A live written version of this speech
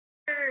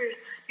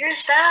You're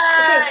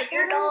sad. Okay,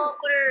 You're dog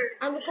quitter.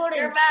 I'm recording.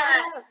 You're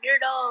mad. You're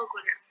dog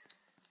quitter.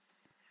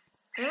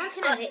 Everyone's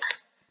gonna hate.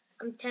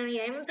 I'm telling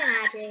you, everyone's gonna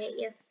actually hate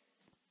you.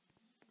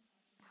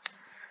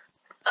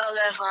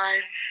 Okay,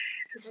 fine.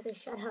 Just have to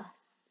shut up.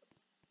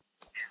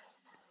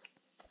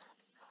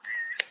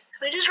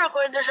 Can we just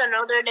record this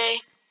another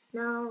day?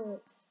 No.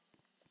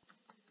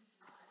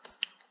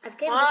 I've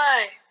came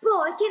Why?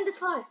 Bro, I came this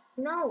far.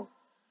 No.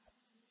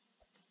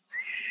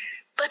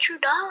 But you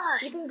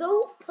died. You can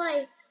go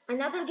play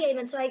another game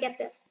until I get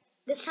there.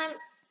 This time,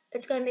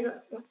 it's gonna be good.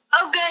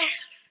 Okay,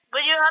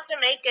 but you have to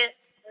make it.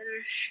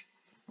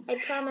 I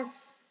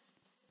promise.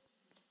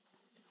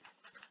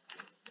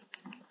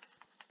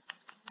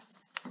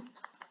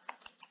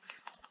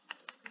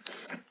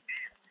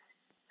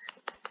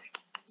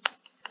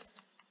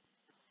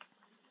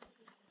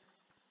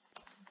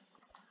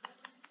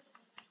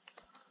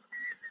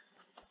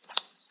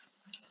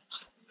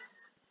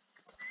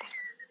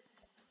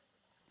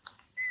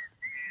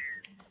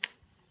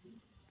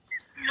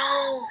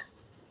 No.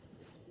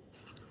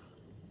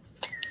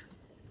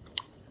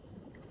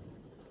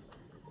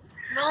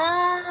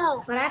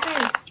 No. What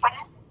happened?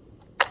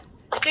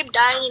 I keep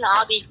dying in the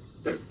obby.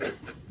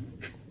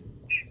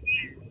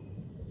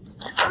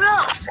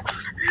 No.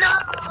 No.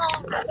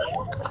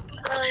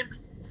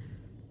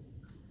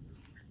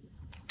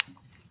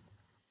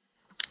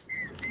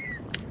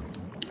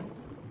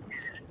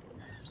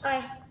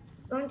 Okay,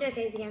 going to the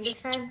caves again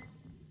this time.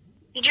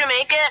 Did you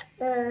make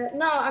it?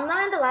 No, I'm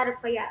not in the ladder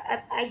part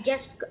yet. I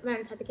just went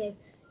inside the cave.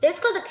 This is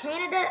called the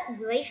Canada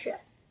Glacier.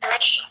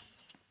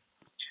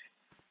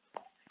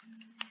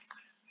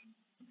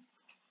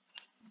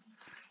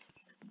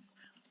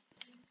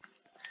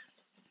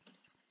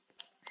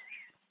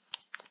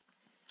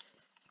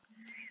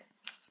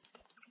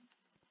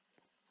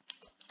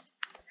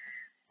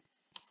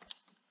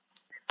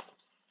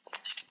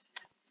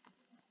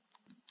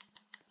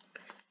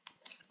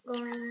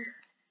 Going.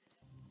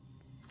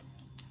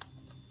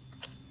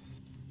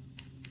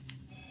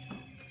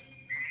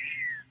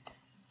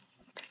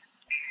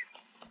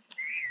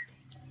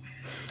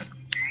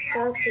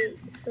 Let's see.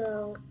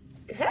 So,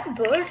 is that a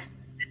bird?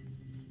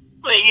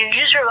 Wait, did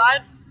you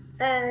survive?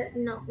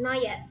 No,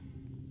 not yet.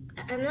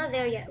 I'm not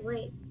there yet.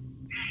 Wait.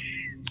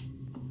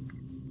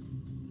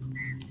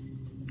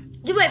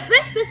 Dude, my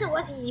first person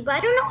was easy, but I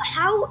don't know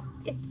how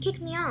it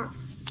kicked me off.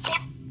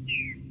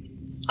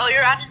 Oh,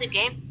 you're out of the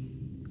game?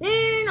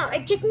 No.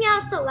 It kicked me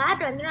off the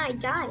ladder and then I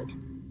died.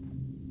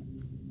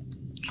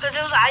 Because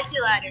it was an icy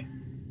ladder.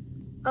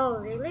 Oh,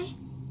 really?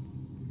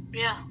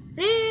 Yeah.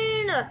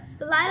 No.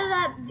 The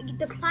ladder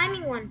the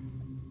climbing one.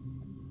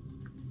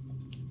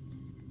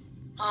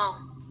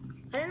 Oh.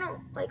 I don't know,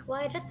 like,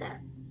 why I did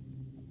that.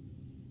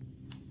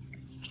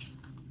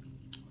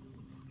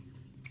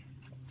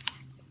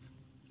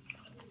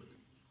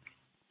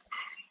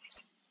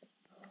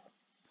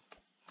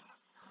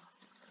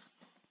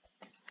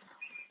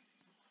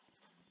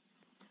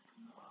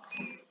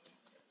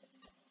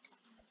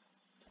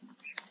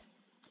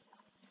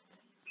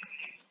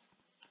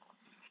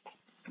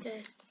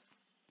 Okay.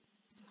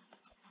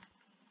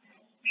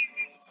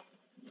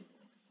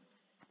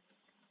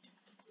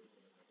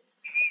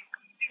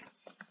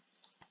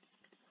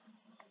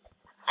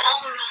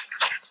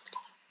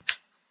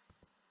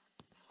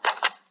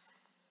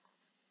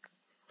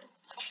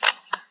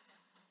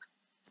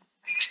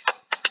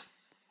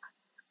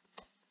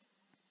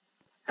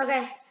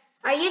 Okay.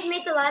 I just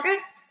made the ladder.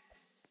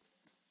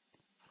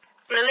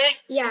 Really?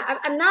 Yeah,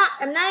 I'm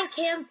not in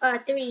camp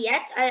 3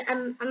 yet.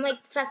 I'm like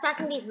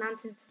trespassing these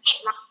mountains.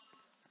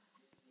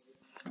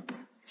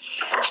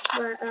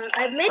 But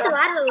I made the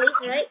ladder at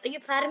least, right? Are you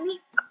proud of me?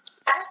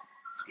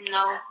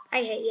 No.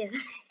 I hate you.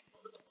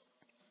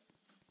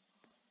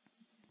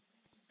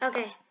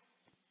 Okay.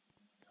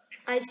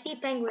 I see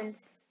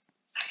penguins.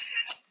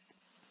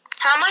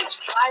 How much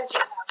lives do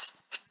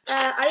you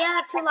have? I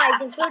have 2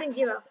 lives, including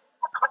 0.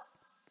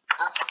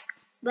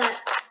 But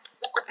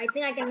I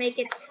think I can make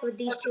it with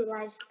these 2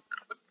 lives.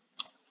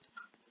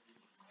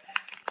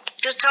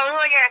 Just tell me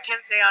when you're at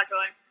Camp 3, I'll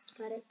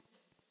join. Got it.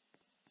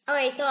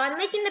 Okay, so I'm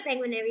making the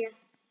penguin area.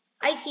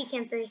 I see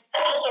Camp 3.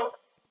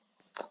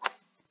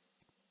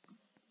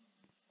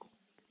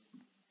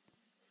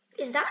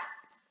 Is that?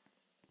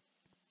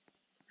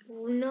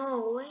 Oh,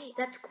 no way,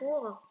 that's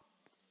cool.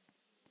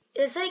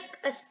 It's like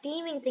a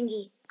steaming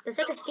thingy. It's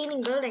like a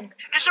steaming building.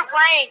 That's a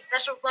plane.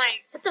 That's a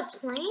plane. That's a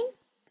plane?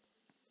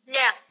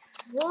 Yeah.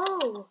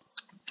 Whoa.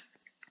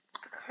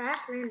 A crash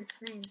landed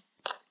plane.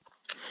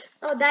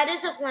 Oh, that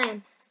is a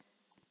plane.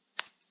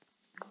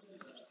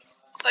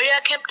 Are you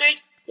at Camp 3?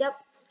 Yep.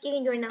 You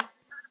can join now.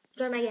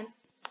 Join my game.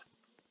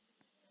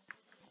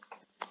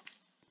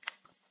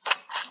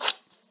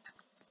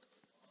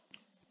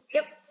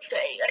 Yep.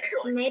 Okay, you gotta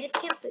join. Made it to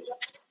Camp 3.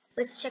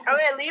 Let's check.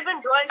 Okay, leave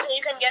and join so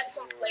you can get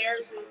some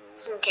players and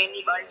some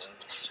candy bars.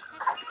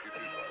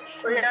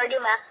 We're gonna do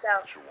maxed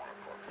out.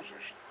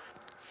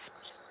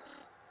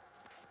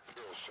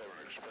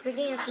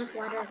 Drinking as much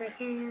water as I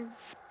can.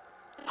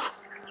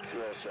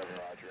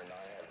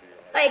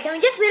 Alright, can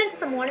we just wait until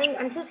the morning?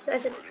 I'm too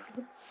scared.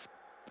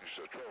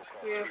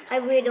 Yeah. I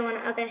really don't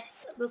want to. Okay,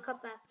 we'll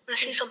cut back. I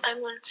see some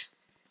penguins.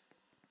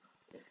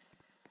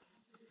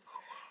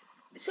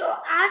 So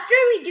after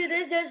we do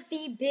this, there's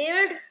the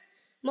Beard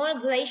Mole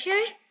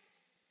Glacier.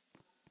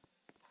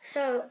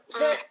 So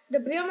the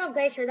Beard Mole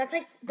Glacier, that's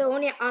like the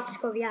only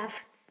obstacle we have.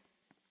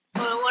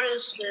 What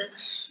is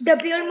this? The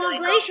Beard Mole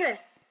Glacier.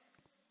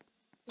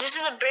 This is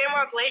the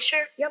Braemar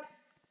Glacier? Yep.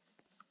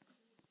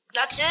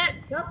 That's it?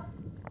 Yep.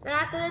 And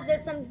after that,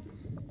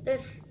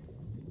 there's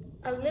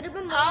a little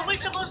bit more. How are we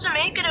supposed to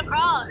make it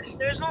across?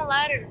 There's no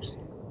ladders.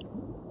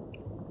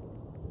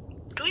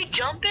 Do we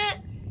jump it?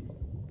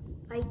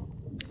 I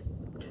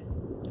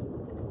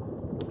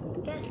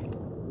guess.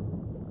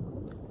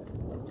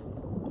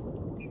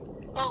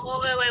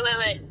 Oh,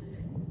 wait.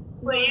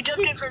 Wait, you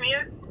jumped it from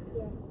here?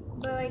 Yeah.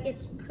 But like,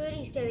 it's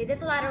pretty scary.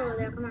 There's a ladder over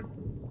there. Come on.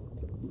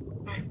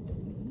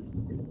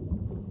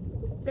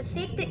 Let's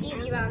take the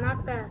easy route,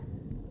 not the,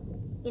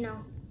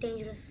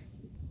 dangerous.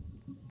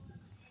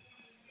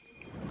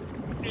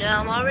 Yeah,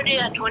 I'm already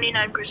at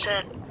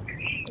 29%.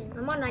 Yeah,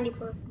 I'm on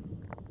 94.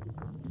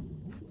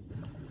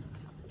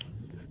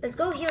 Let's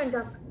go here and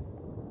jump.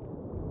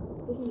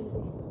 We can use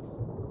it.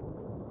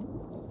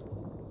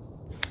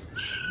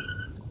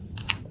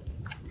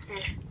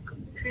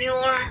 Any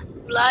more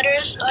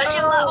ladders? I see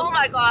a lot. Oh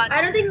my god.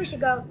 I don't think we should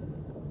go.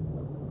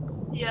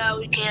 Yeah,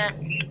 we can't.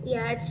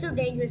 Yeah, it's too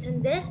dangerous.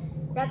 And that's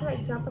why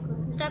I jump across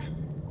and stuff.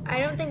 I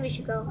don't think we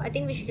should go. I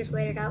think we should just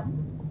wait it out.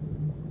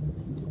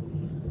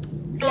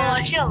 No,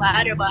 I see a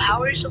ladder, but how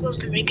are we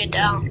supposed to make it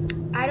down?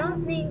 I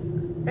don't think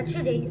that's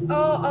too dangerous.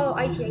 Oh,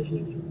 I see.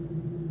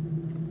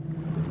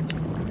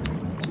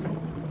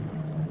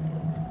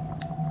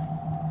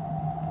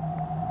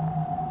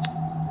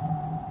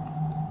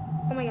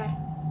 Oh my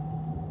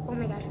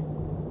god.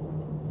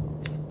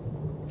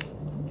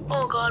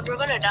 Oh god, we're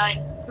gonna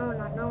die. No.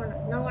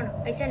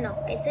 I said no.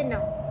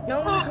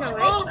 No means no,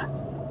 right?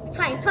 It's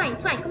fine.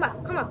 Come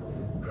on.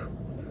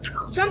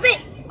 Jump it!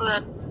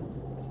 Okay.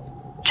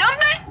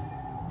 Jump it!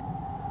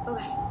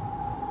 Okay.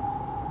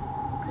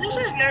 This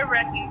is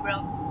nerve-wracking, bro.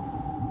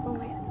 Oh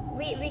my god.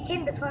 We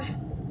came this far.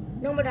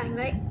 No more dying,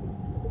 right?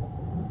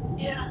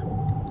 Yeah.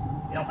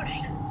 No more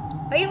dying.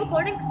 Are you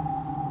recording?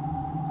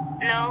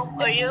 No,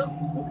 are you?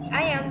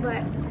 I am,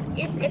 but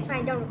it's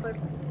fine. Don't record.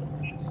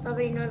 It's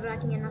already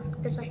nerve-wracking enough.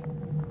 This way.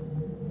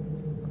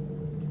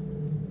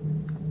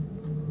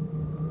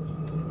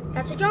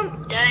 That's a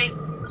jump. Dang.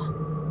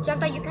 Jump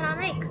that you cannot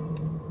make.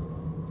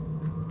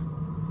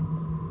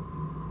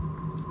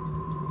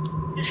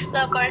 You're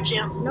stuck, aren't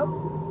you?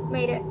 Nope.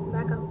 Made it.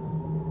 Back up.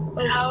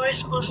 Oh. How are we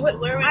supposed to?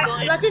 Where are we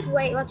going? Let's just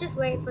wait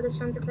for the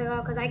storm to clear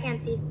out because I can't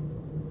see.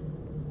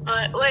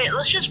 Wait.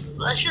 Let's just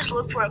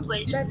look for a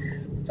place.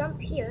 Let's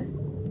jump here.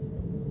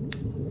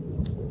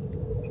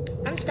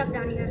 I'm stuck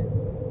down here.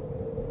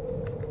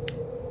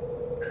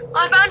 Oh,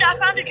 I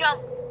found a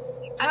jump.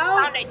 I How?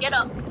 found it. Get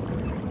up.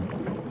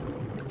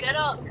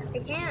 I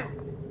can't.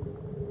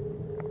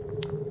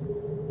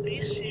 Are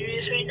you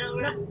serious right now,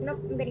 bro? Nope.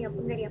 I'm getting up.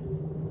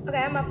 Okay,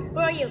 I'm up.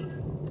 Where are you?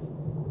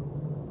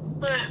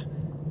 Where?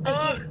 I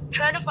see you.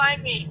 Try to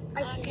find me.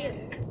 I see you.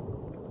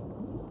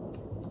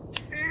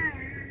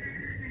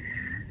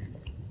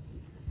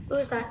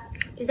 Who's that?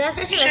 Is that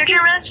search and Search rescue?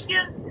 and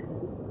rescue?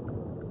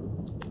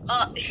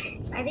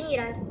 I think he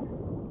died.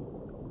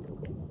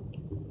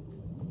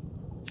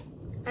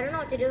 I don't know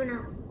what to do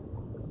now.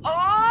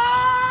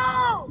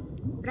 Oh!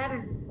 What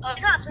happened? Oh,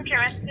 he's not search and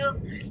rescue.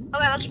 Okay,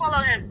 let's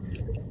follow him.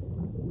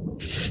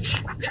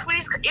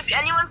 If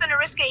anyone's gonna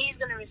risk it, he's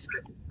gonna risk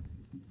it.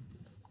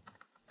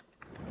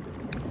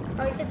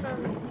 Oh, he said follow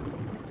me.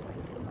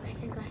 Okay,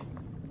 thank God.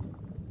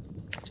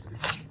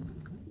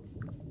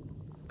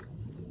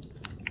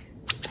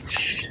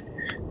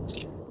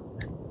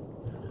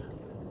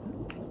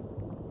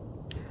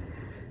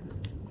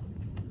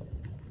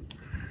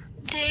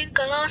 Think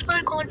I lost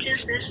my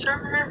consciousness.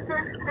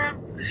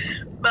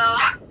 Bro,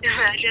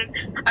 imagine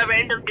a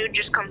random dude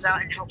just comes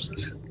out and helps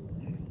us.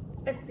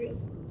 Let's see.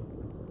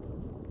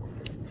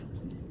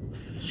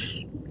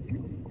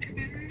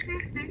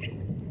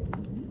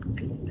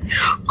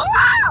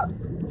 Oh! I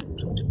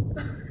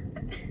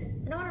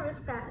don't want to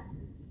risk that.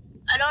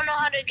 I don't know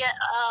how to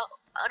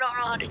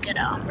get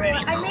out. I'm ready.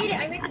 I made it.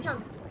 I made the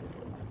jump.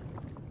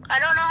 I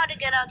don't know how to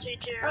get out to you.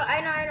 Oh,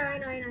 I know.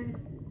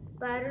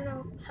 But I don't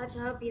know how to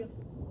help you.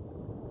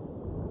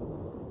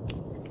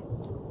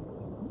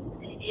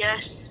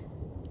 Yes.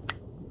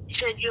 You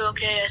said you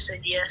okay? I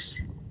said yes.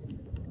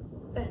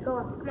 Okay, go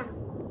up. Come on.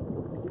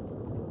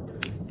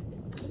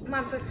 Come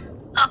on, push.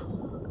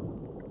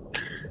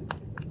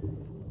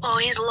 Oh,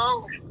 he's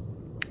low.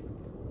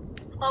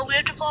 Oh, we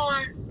have to follow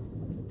him.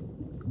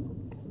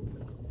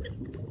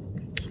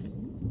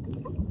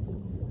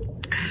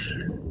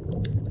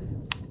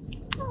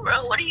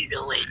 Bro, what are you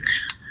doing?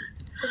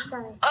 This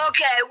guy.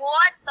 Okay,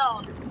 what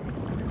the?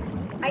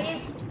 I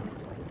just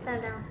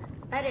fell down.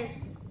 That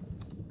is.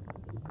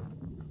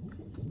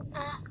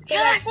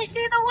 Yes, I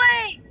see the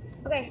way.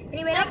 Okay, can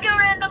you wait up? Thank you,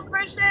 random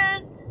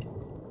person.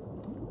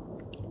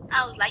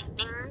 I was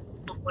lightning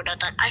We're not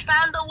done. I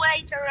found the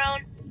way,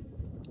 Tyrone.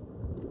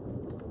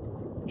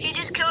 He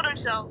just killed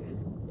himself.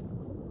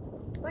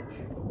 What?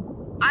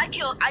 I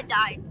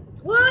died.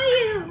 Where are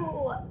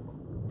you?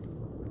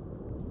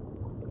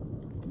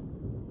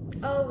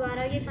 Oh god,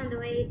 I just found the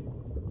way.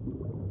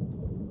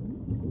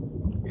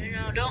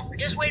 No, don't.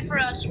 Just wait for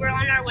us. We're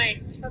on our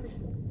way. Okay.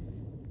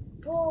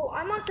 Bro,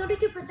 I'm on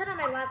 32% on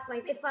my last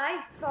life. If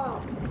I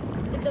fall,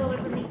 it's over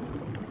for me.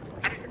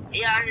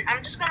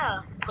 I'm just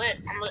gonna quit.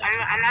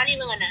 I'm not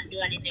even gonna do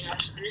anything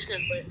else. I'm just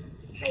gonna quit.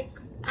 Like,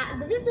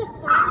 this is the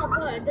final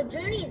part. The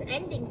journey is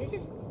ending. This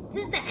is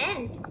the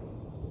end.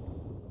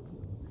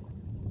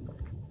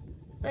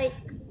 Like,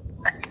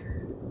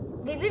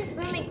 we've been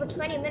filming for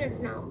 20 minutes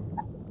now.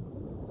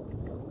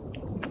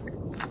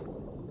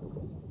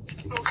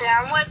 Okay,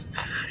 I'm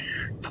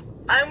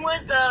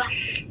with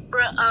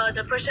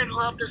the person who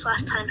helped us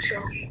last time,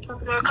 so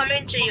we're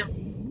coming to you.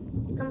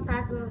 Come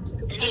past me.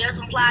 And he has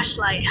a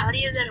flashlight. How do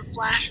you get a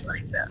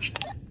flashlight, bro?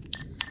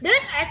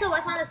 There's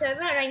SOS on the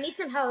server and I need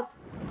some help.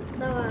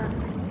 So,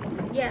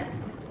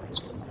 yes.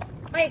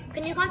 Wait,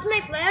 can you come to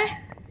my flare?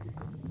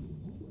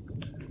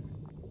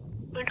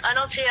 I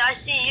don't see it. I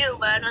see you,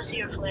 but I don't see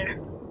your flare.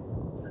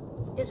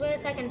 Just wait a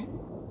second.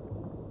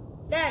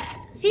 There.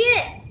 See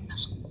it?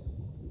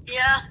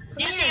 Yeah. Come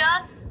Do you here. see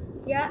us?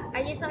 Yeah,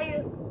 I just saw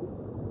you.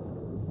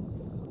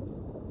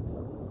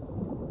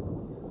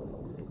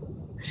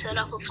 Set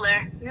off a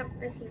flare. Yep,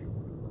 I see it.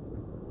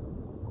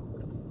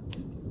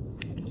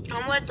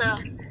 I'm with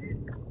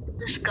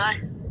this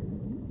guy.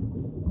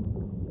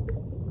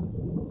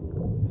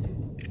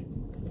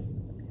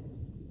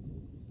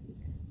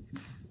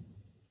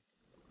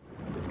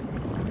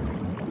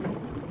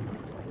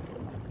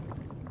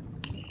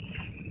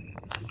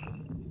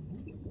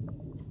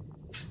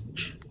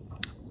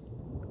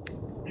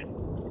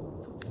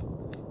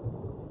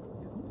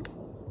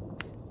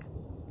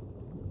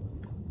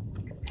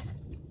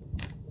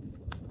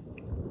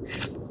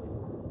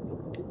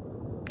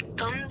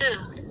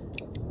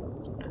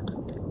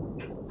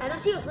 I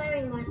don't see a flare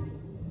anymore.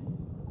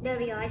 There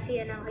we go, I see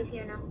it now,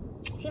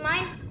 See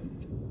mine?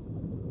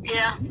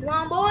 Yeah. Come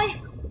on, boy.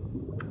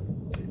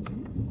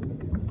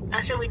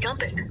 I said we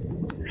jump it.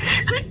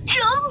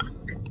 Jump!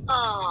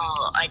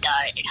 Oh, I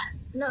died.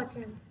 No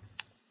chance.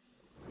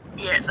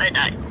 Yes, I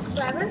died.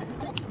 Subscriber?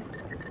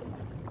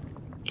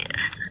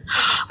 Yeah.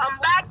 I'm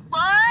back,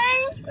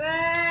 boys!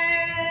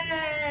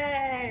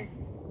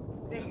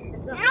 Okay,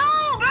 let's go.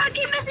 No, bro, I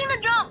keep missing the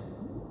jump.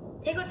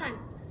 Take your time.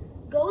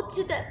 Go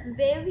to the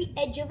very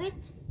edge of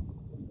it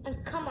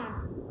and come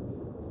on.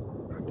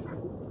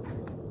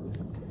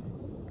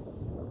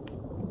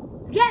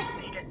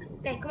 Yes!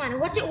 Okay, come on.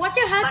 What's your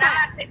health But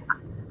at?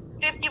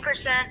 I'm at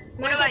 50%.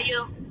 What about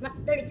you?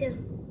 32.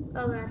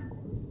 Oh god.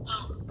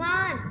 Come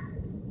on.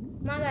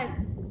 Come on, guys.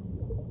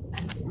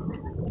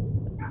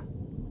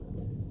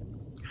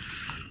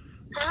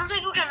 I don't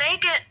think we can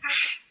make it.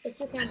 Yes,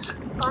 you can.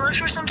 Unless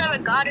we're some type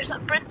of god or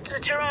something. We're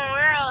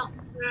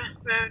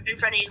in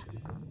front of you.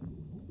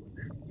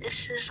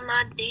 This is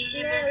my demon.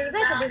 Yeah, you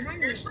guys are behind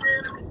me. This is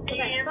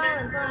Okay,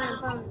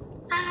 follow.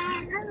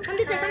 Come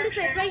this way.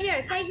 It's right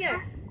here.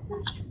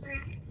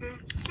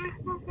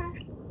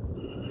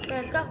 Okay,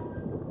 let's go.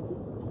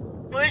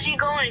 Where's he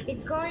going?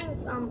 It's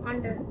going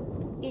under.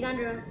 He's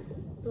under us.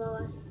 Below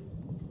us.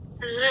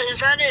 Is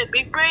that a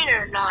big brain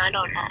or no? I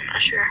don't know. I'm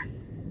not sure.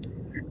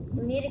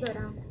 We need to go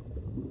down.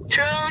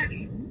 True.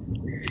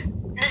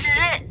 This is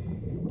it.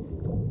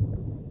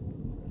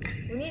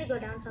 We need to go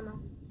down somehow.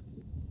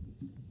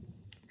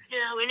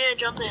 Yeah, we need to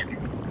jump in.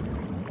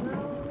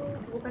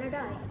 No, we're gonna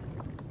die.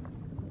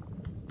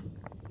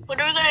 What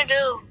are we gonna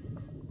do?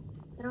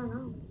 I don't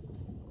know.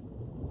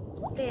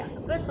 Okay,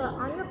 first of all,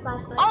 on your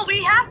flashlight. Oh,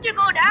 we have to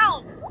go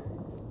down.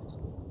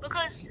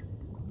 Because...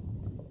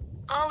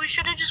 Oh, we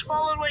should have just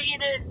followed what he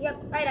did.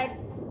 Yep, I died.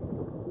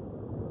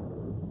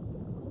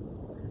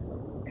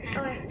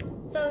 Okay,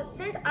 so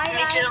since I Me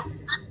died, too.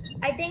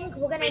 I think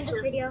we're gonna end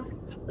this video.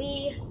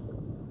 We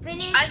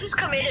finished. I just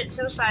committed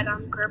suicide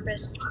on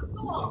purpose.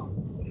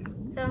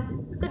 So,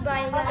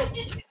 goodbye, guys.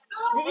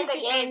 This is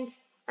the end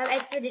of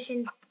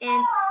Expedition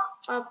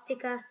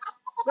Antarctica.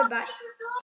 Goodbye.